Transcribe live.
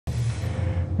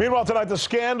Meanwhile, tonight, the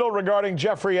scandal regarding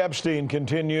Jeffrey Epstein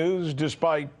continues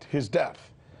despite his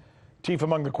death. Chief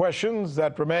among the questions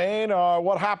that remain are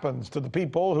what happens to the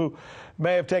people who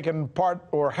may have taken part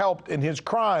or helped in his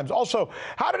crimes. Also,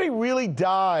 how did he really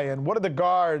die, and what did the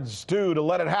guards do to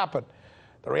let it happen?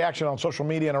 The reaction on social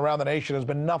media and around the nation has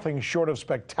been nothing short of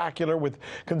spectacular, with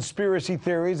conspiracy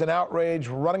theories and outrage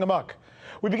running amok.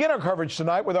 We begin our coverage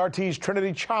tonight with RT's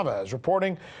Trinity Chavez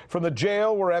reporting from the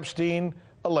jail where Epstein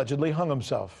allegedly hung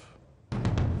himself.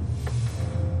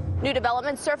 New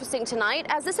developments surfacing tonight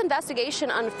as this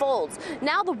investigation unfolds.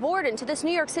 Now the warden to this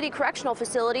New York City correctional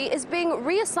facility is being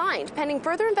reassigned pending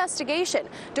further investigation.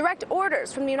 Direct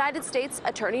orders from the United States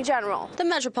Attorney General. The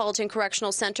Metropolitan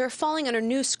Correctional Center falling under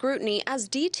new scrutiny as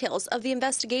details of the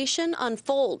investigation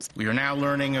unfolds. We are now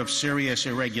learning of serious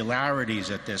irregularities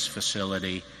at this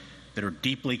facility that are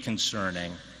deeply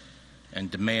concerning and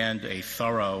demand a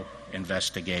thorough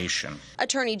investigation.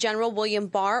 Attorney General William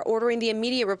Barr ordering the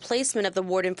immediate replacement of the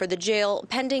warden for the jail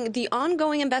pending the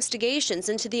ongoing investigations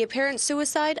into the apparent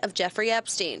suicide of Jeffrey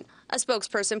Epstein. A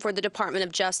spokesperson for the Department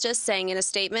of Justice saying in a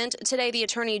statement, today the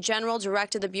Attorney General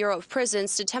directed the Bureau of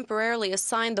Prisons to temporarily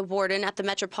assign the warden at the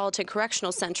Metropolitan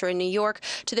Correctional Center in New York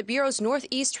to the Bureau's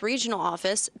Northeast Regional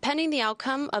Office, pending the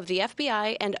outcome of the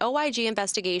FBI and OIG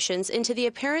investigations into the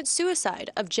apparent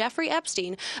suicide of Jeffrey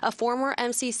Epstein, a former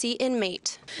MCC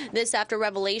inmate. This after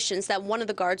revelations that one of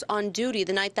the guards on duty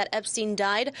the night that Epstein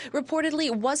died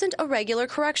reportedly wasn't a regular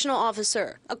correctional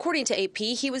officer. According to AP,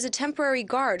 he was a temporary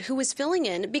guard who was filling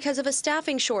in because of a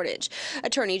staffing shortage.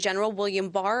 Attorney General William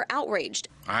Barr outraged.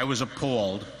 I was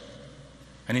appalled,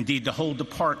 and indeed the whole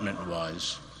department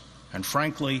was, and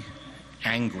frankly,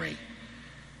 angry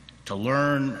to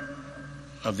learn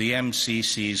of the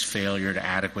MCC's failure to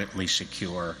adequately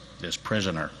secure this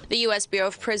prisoner. The U.S. Bureau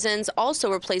of Prisons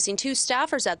also replacing 2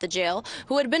 staffers at the jail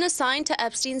who had been assigned to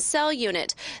Epstein's cell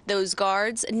unit. Those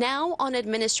guards now on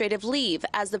administrative leave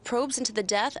as the probes into the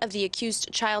death of the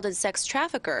accused child and sex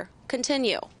trafficker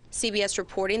continue. CBS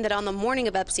reporting that on the morning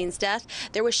of Epstein's death,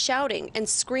 there was shouting and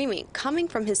screaming coming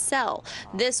from his cell.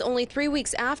 This only 3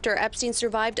 weeks after Epstein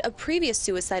survived a previous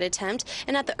suicide attempt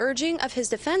and at the urging of his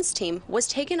defense team was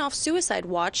taken off suicide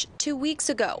watch 2 weeks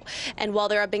ago. And while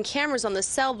there have been cameras on the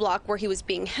cell block where he was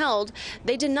being held,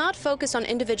 they did not focus on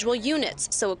individual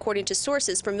units. So according to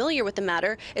sources familiar with the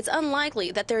matter, it's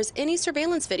unlikely that there is any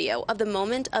surveillance video of the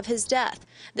moment of his death.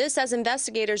 This as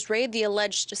investigators raid the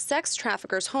alleged sex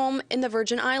trafficker's home in the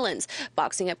Virgin Islands,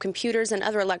 boxing up computers and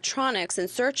other electronics in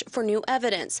search for new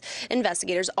evidence.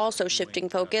 Investigators also shifting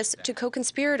focus to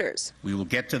co-conspirators. We will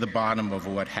get to the bottom of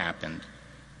what happened,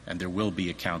 and there will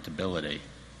be accountability.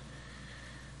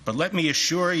 But let me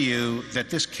assure you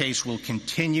that this case will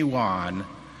continue on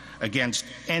against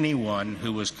anyone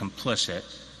who was complicit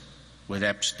with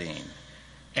Epstein.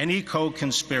 Any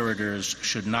co-conspirators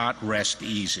should not rest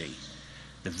easy.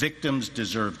 The victims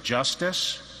deserve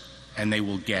justice, and they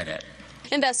will get it.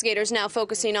 Investigators now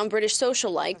focusing on British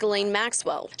socialite Ghislaine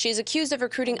Maxwell. She is accused of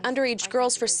recruiting underage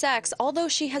girls for sex, although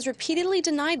she has repeatedly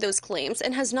denied those claims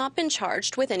and has not been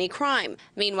charged with any crime.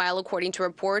 Meanwhile, according to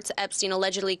reports, Epstein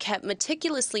allegedly kept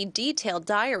meticulously detailed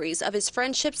diaries of his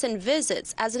friendships and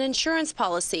visits as an insurance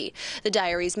policy. The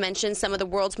diaries mention some of the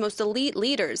world's most elite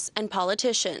leaders and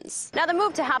politicians. Now, the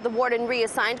move to have the warden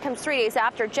reassigned comes 3 days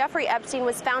after Jeffrey Epstein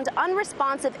was found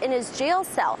unresponsive in his jail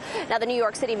cell. Now, the New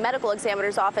York City Medical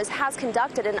Examiner's Office has conducted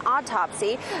an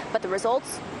autopsy, but the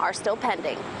results are still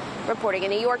pending. Reporting in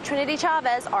New York, Trinity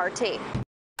Chavez, RT.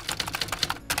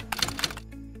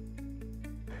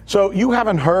 So you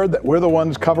haven't heard that we're the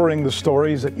ones covering the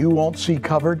stories that you won't see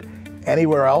covered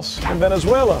anywhere else? In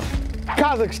Venezuela,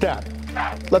 Kazakhstan,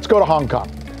 let's go to Hong Kong.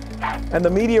 And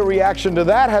the media reaction to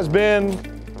that has been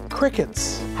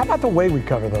crickets. How about the way we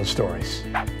cover those stories?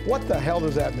 What the hell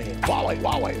does that mean? Huawei,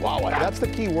 Huawei, Huawei. That's the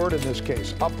key word in this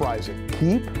case, uprising.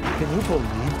 Keep? Can you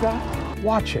believe that?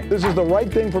 Watching. This is the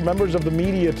right thing for members of the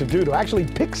media to do, to actually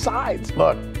pick sides.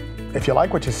 Look, if you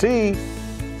like what you see,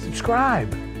 subscribe.